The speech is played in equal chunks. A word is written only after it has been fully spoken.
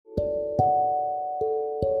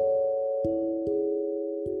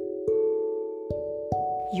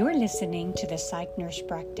You're listening to the Psych Nurse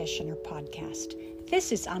Practitioner podcast.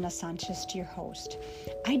 This is Ana Sanchez, your host.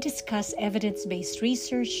 I discuss evidence-based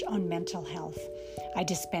research on mental health. I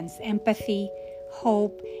dispense empathy,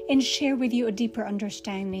 hope, and share with you a deeper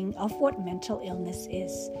understanding of what mental illness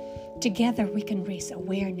is. Together, we can raise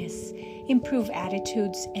awareness, improve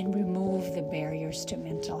attitudes, and remove the barriers to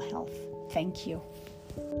mental health. Thank you.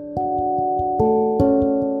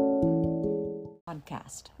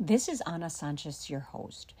 Podcast. This is Ana Sanchez, your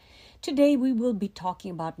host. Today we will be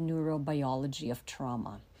talking about neurobiology of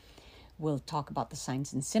trauma. We'll talk about the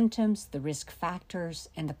signs and symptoms, the risk factors,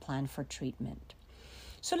 and the plan for treatment.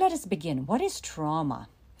 So let us begin. What is trauma?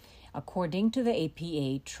 According to the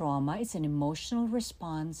APA, trauma is an emotional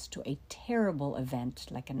response to a terrible event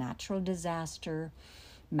like a natural disaster,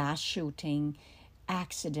 mass shooting,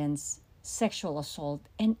 accidents, sexual assault,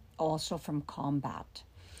 and also from combat.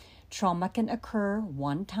 Trauma can occur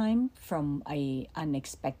one time from an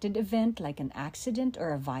unexpected event like an accident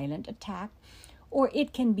or a violent attack, or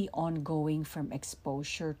it can be ongoing from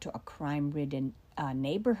exposure to a crime-ridden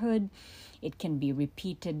neighborhood. It can be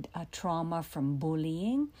repeated trauma from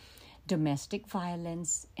bullying, domestic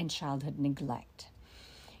violence, and childhood neglect.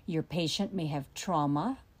 Your patient may have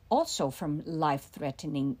trauma also from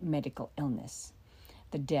life-threatening medical illness.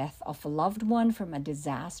 The death of a loved one from a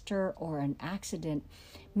disaster or an accident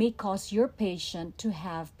may cause your patient to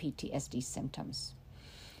have PTSD symptoms.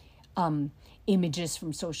 Images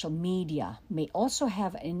from social media may also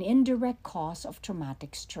have an indirect cause of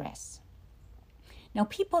traumatic stress. Now,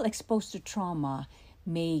 people exposed to trauma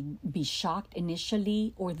may be shocked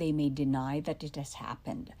initially, or they may deny that it has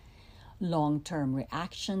happened. Long-term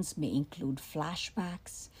reactions may include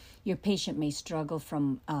flashbacks. Your patient may struggle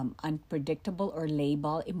from unpredictable or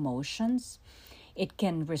labile emotions. It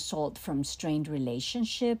can result from strained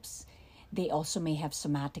relationships. They also may have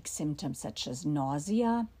somatic symptoms such as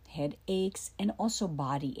nausea, headaches, and also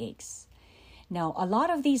body aches. Now, a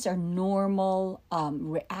lot of these are normal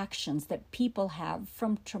reactions that people have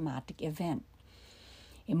from traumatic event.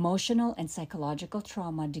 Emotional and psychological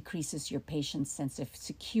trauma decreases your patient's sense of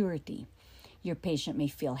security. Your patient may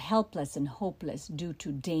feel helpless and hopeless due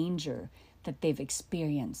to danger that they've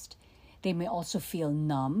experienced. They may also feel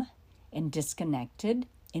numb and disconnected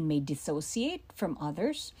and may dissociate from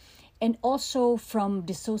others, and also from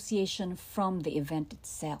dissociation from the event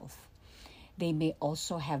itself. They may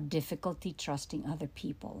also have difficulty trusting other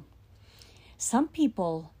people. Some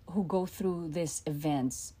people who go through these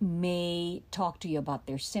events may talk to you about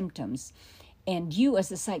their symptoms, and you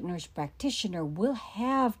as a psych nurse practitioner will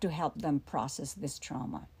have to help them process this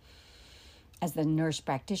trauma. As the nurse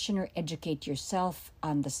practitioner, educate yourself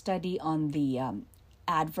on the study on the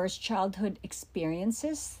adverse childhood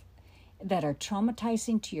experiences that are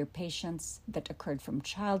traumatizing to your patients that occurred from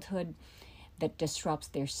childhood that disrupts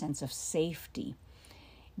their sense of safety.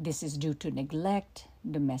 This is due to neglect,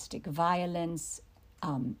 domestic violence,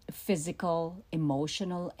 physical,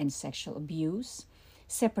 emotional, and sexual abuse,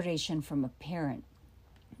 separation from a parent,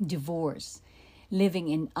 divorce, living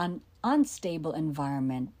in an unstable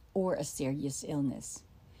environment, or a serious illness.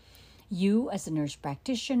 You, as a nurse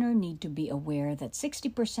practitioner, need to be aware that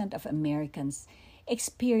 60% of Americans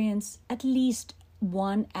experience at least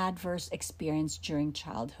one adverse experience during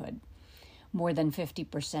childhood. More than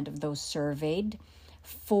 50% of those surveyed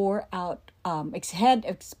had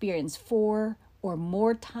experienced 4 or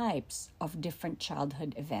more types of different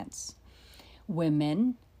childhood events.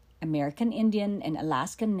 Women, American Indian and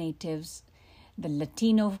Alaskan Natives, the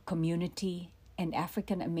Latino community, and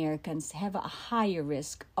African Americans have a higher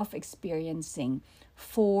risk of experiencing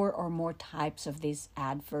 4 or more types of these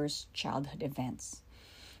adverse childhood events.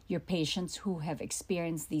 Your patients who have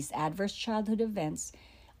experienced these adverse childhood events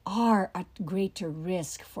are at greater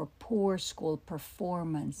risk for poor school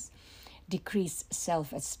performance, decreased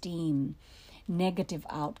self-esteem, negative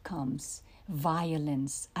outcomes,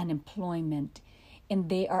 violence, unemployment, and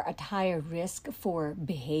they are at higher risk for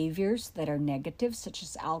behaviors that are negative, such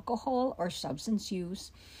as alcohol or substance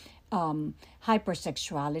use,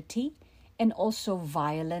 hypersexuality, and also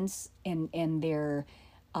violence in their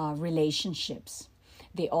relationships.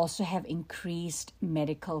 They also have increased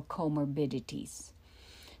medical comorbidities.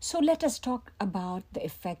 So let us talk about the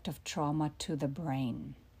effect of trauma to the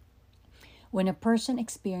brain. When a person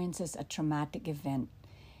experiences a traumatic event,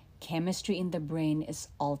 chemistry in the brain is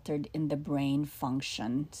altered and the brain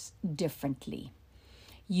functions differently.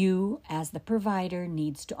 You, as the provider,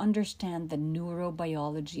 needs to understand the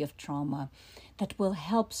neurobiology of trauma that will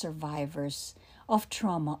help survivors of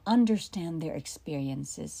trauma understand their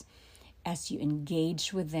experiences as you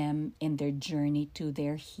engage with them in their journey to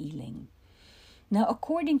their healing. Now,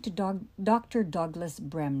 according to Dr. Douglas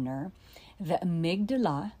Bremner, the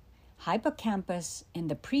amygdala, hippocampus,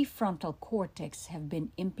 and the prefrontal cortex have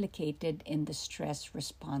been implicated in the stress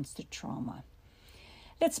response to trauma.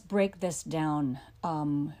 Let's break this down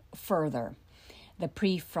further. The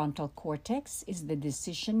prefrontal cortex is the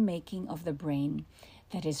decision making of the brain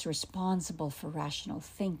that is responsible for rational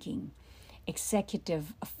thinking,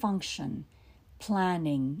 executive function,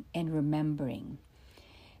 planning, and remembering.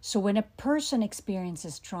 So when a person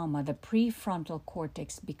experiences trauma, the prefrontal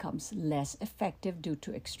cortex becomes less effective due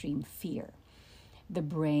to extreme fear. The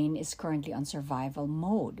brain is currently on survival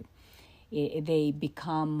mode. They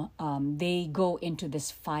go into this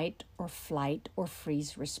fight or flight or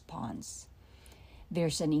freeze response.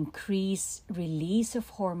 There's an increased release of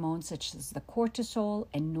hormones such as the cortisol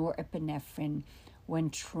and norepinephrine when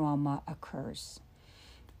trauma occurs.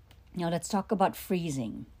 Now let's talk about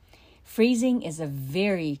freezing. Freezing is a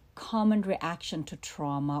very common reaction to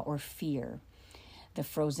trauma or fear. The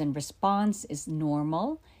frozen response is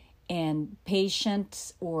normal, and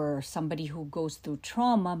patients or somebody who goes through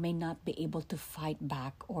trauma may not be able to fight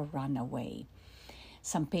back or run away.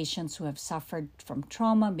 Some patients who have suffered from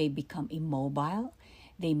trauma may become immobile,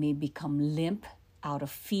 they may become limp out of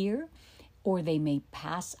fear, or they may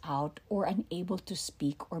pass out or unable to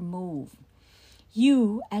speak or move.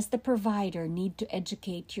 You, as the provider, need to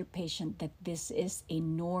educate your patient that this is a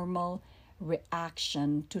normal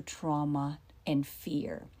reaction to trauma and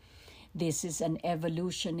fear. This is an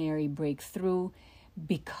evolutionary breakthrough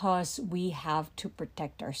because we have to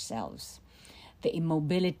protect ourselves. The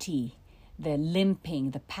immobility, the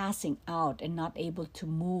limping, the passing out and not able to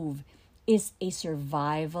move is a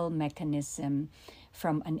survival mechanism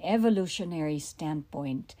from an evolutionary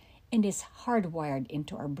standpoint and is hardwired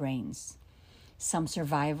into our brains. Some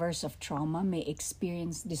survivors of trauma may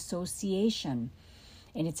experience dissociation,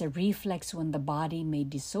 and it's a reflex when the body may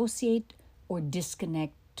dissociate or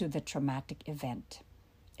disconnect to the traumatic event.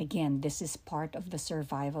 Again, this is part of the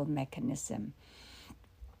survival mechanism.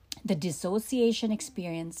 The dissociation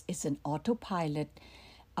experience is an autopilot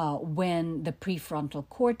when the prefrontal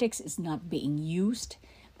cortex is not being used,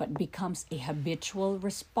 but becomes a habitual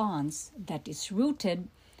response that is rooted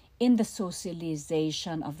in the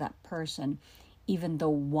socialization of that person. Even though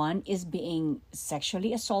one is being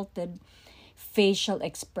sexually assaulted, facial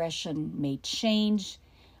expression may change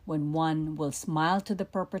when one will smile to the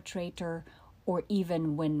perpetrator, or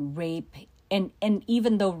even when rape, and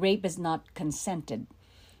even though rape is not consented.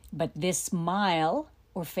 But this smile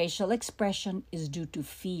or facial expression is due to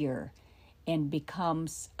fear and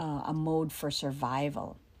becomes a mode for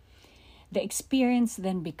survival. The experience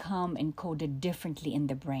then become encoded differently in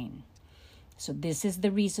the brain. So this is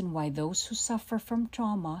the reason why those who suffer from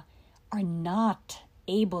trauma are not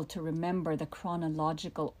able to remember the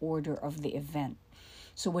chronological order of the event.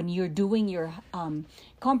 So when you're doing your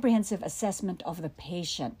comprehensive assessment of the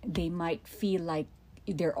patient, they might feel like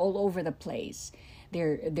they're all over the place.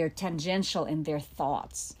 They're tangential in their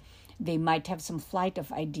thoughts. They might have some flight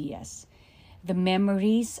of ideas. The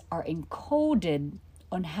memories are encoded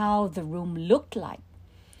on how the room looked like.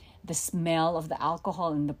 The smell of the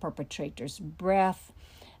alcohol in the perpetrator's breath,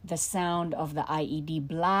 the sound of the IED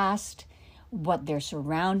blast, what their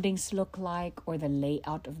surroundings look like, or the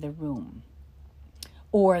layout of the room,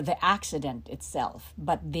 or the accident itself,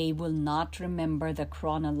 but they will not remember the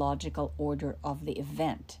chronological order of the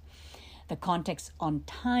event. The context on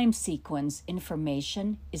time sequence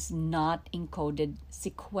information is not encoded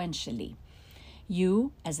sequentially.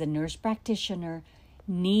 You, as a nurse practitioner,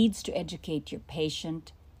 needs to educate your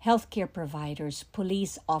patient, healthcare providers,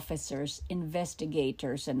 police officers,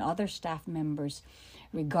 investigators, and other staff members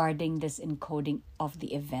regarding this encoding of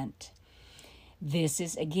the event. This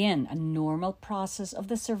is, again, a normal process of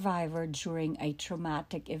the survivor during a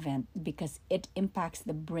traumatic event because it impacts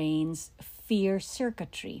the brain's fear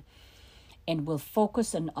circuitry and will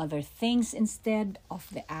focus on other things instead of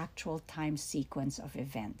the actual time sequence of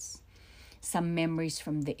events. Some memories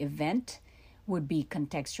from the event would be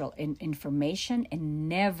contextual information and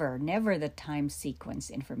never the time sequence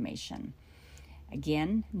information.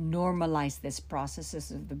 Again, normalize these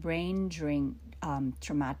processes of the brain during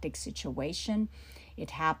traumatic situation.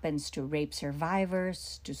 It happens to rape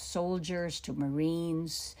survivors, to soldiers, to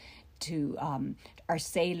Marines, to our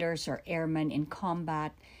sailors or airmen in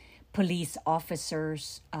combat, police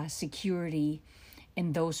officers, security,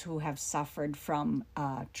 and those who have suffered from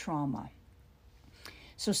trauma.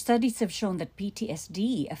 So studies have shown that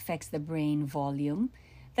PTSD affects the brain volume,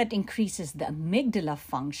 that increases the amygdala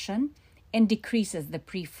function and decreases the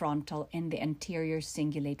prefrontal and the anterior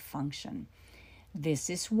cingulate function. This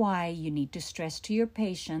is why you need to stress to your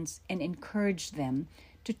patients and encourage them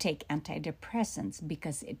to take antidepressants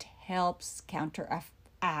because it helps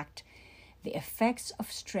counteract the effects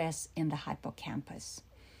of stress in the hippocampus.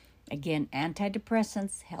 Again,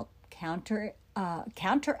 antidepressants help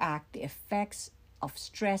counteract the effects of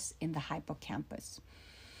stress in the hippocampus.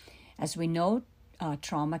 As we know,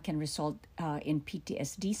 trauma can result in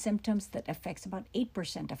PTSD symptoms that affects about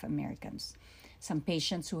 8% of Americans. Some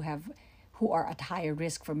patients who are at higher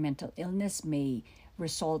risk for mental illness may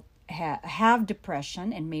have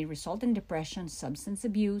depression and may result in depression, substance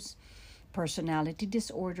abuse, personality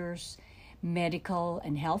disorders, medical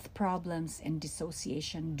and health problems, and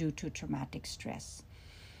dissociation due to traumatic stress.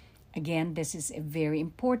 Again, this is very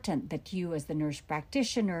important that you as the nurse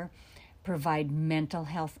practitioner provide mental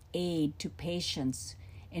health aid to patients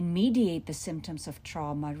and mediate the symptoms of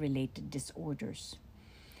trauma-related disorders.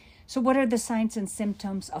 So what are the signs and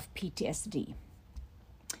symptoms of PTSD?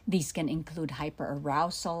 These can include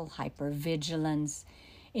hyperarousal, hypervigilance,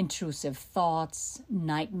 intrusive thoughts,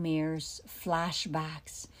 nightmares,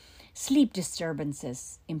 flashbacks, sleep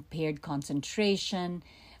disturbances, impaired concentration,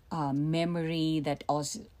 memory that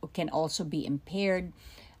can also be impaired,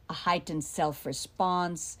 a heightened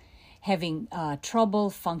self-response, having trouble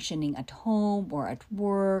functioning at home or at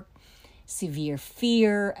work, severe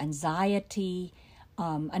fear, anxiety,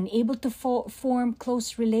 unable to form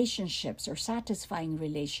close relationships or satisfying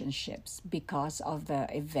relationships because of the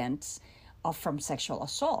events from sexual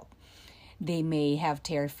assault. They may have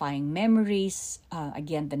terrifying memories,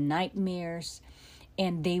 again, the nightmares,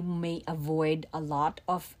 and they may avoid a lot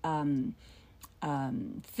of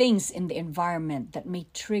things in the environment that may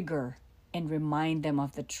trigger and remind them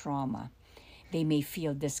of the trauma. They may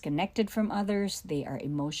feel disconnected from others. They are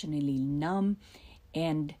emotionally numb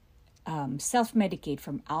and self-medicate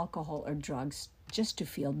from alcohol or drugs just to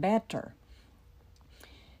feel better.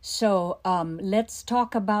 So let's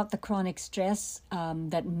talk about the chronic stress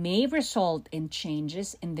that may result in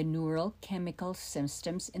changes in the neurochemical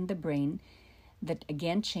systems in the brain that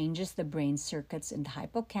again changes the brain circuits in the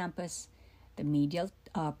hippocampus, the medial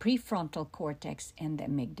prefrontal cortex, and the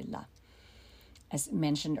amygdala. As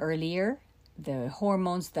mentioned earlier, the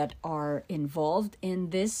hormones that are involved in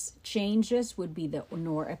these changes would be the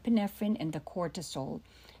norepinephrine and the cortisol.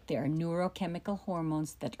 They are neurochemical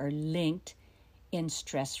hormones that are linked in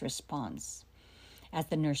stress response. As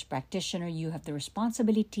the nurse practitioner, you have the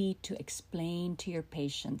responsibility to explain to your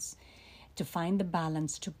patients to find the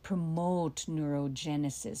balance to promote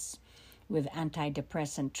neurogenesis with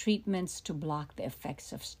antidepressant treatments to block the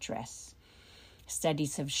effects of stress.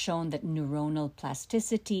 Studies have shown that neuronal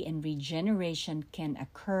plasticity and regeneration can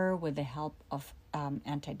occur with the help of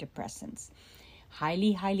antidepressants.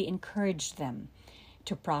 Highly encourage them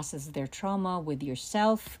to process their trauma with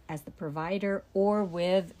yourself as the provider or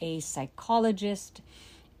with a psychologist,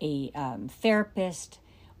 a therapist,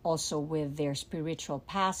 also with their spiritual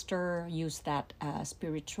pastor, use that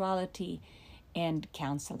spirituality, and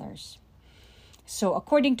counselors. So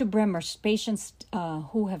according to Bremers, patients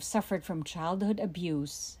who have suffered from childhood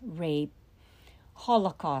abuse, rape,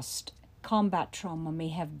 Holocaust, combat trauma may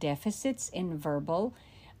have deficits in verbal,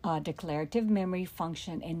 declarative memory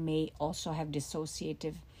function and may also have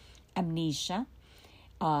dissociative amnesia,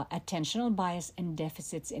 attentional bias, and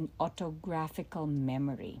deficits in autographical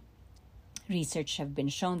memory. Research have been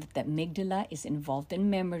shown that the amygdala is involved in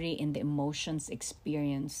memory in the emotions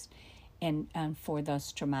experienced and for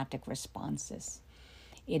those traumatic responses.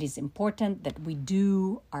 It is important that we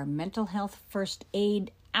do our mental health first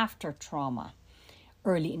aid after trauma.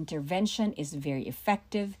 Early intervention is very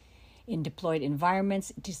effective. In deployed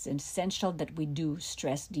environments, it is essential that we do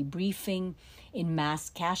stress debriefing. In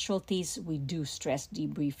mass casualties, we do stress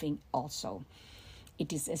debriefing also.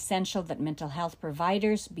 It is essential that mental health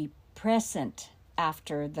providers be present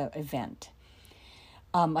after the event.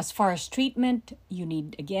 As far as treatment, you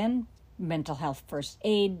need, again, mental health first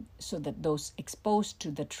aid so that those exposed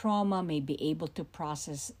to the trauma may be able to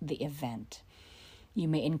process the event. You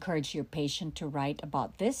may encourage your patient to write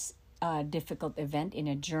about this difficult event in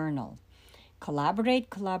a journal.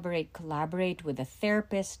 Collaborate with a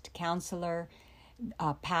therapist, counselor,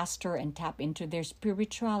 pastor, and tap into their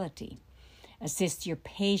spirituality. Assist your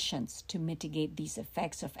patients to mitigate these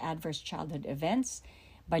effects of adverse childhood events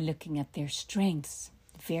by looking at their strengths.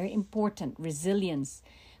 Very important, resilience.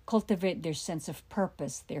 Cultivate their sense of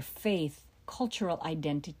purpose, their faith, cultural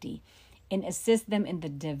identity, and assist them in the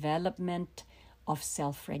development of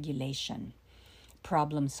self-regulation.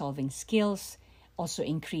 Problem-solving skills, also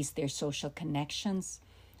increase their social connections.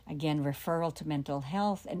 Again, referral to mental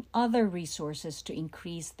health and other resources to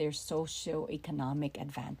increase their socioeconomic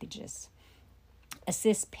advantages.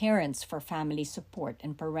 Assist parents for family support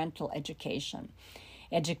and parental education.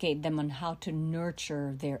 Educate them on how to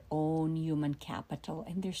nurture their own human capital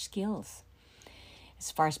and their skills.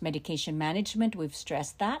 As far as medication management, we've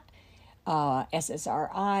stressed that.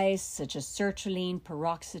 SSRIs such as sertraline,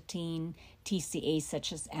 paroxetine, TCA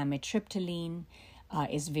such as amitriptyline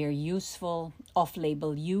is very useful.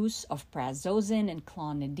 Off-label use of prazosin and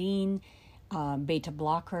clonidine. Beta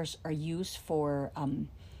blockers are used for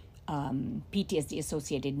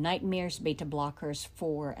PTSD-associated nightmares, beta blockers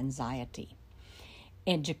for anxiety.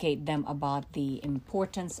 Educate them about the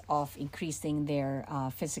importance of increasing their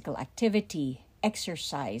physical activity,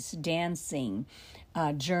 exercise, dancing,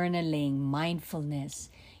 journaling, mindfulness.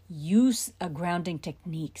 Use grounding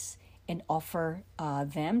techniques and offer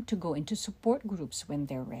them to go into support groups when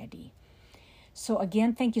they're ready. So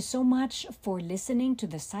again, thank you so much for listening to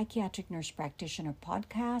the Psychiatric Nurse Practitioner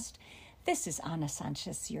podcast. This is Ana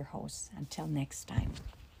Sanchez, your host. Until next time.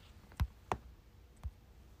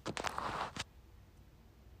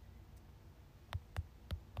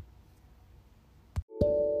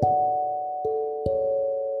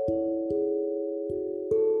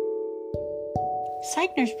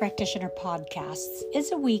 Psych Nurse Practitioner Podcasts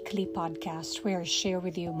is a weekly podcast where I share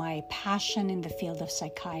with you my passion in the field of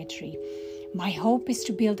psychiatry. My hope is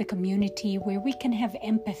to build a community where we can have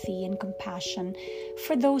empathy and compassion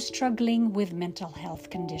for those struggling with mental health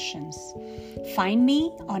conditions. Find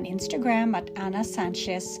me on Instagram at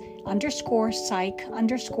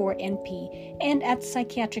 @Ana_Sanchez_psych_NP and at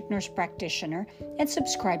Psychiatric Nurse Practitioner, and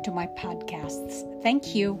subscribe to my podcasts.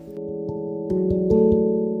 Thank you.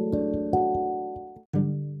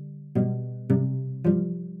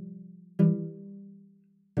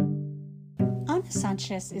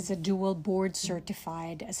 Sanchez is a dual board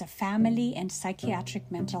certified as a family and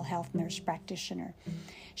psychiatric mental health nurse practitioner.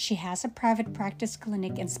 She has a private practice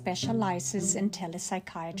clinic and specializes in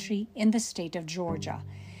telepsychiatry in the state of Georgia.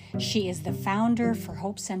 She is the founder for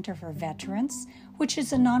Hope Center for Veterans, which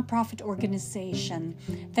is a nonprofit organization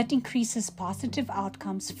that increases positive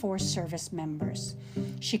outcomes for service members.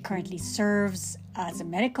 She currently serves as a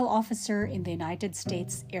medical officer in the United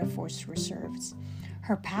States Air Force Reserves.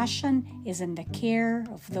 Her passion is in the care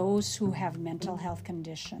of those who have mental health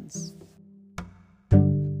conditions.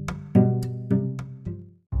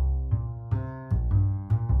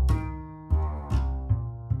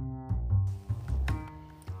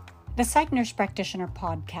 The Psych Nurse Practitioner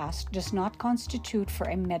podcast does not constitute for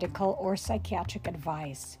a medical or psychiatric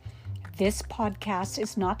advice. This podcast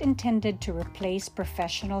is not intended to replace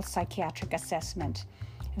professional psychiatric assessment.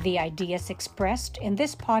 The ideas expressed in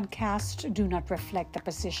this podcast do not reflect the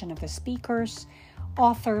position of the speakers,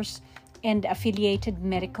 authors, and affiliated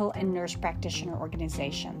medical and nurse practitioner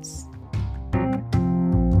organizations.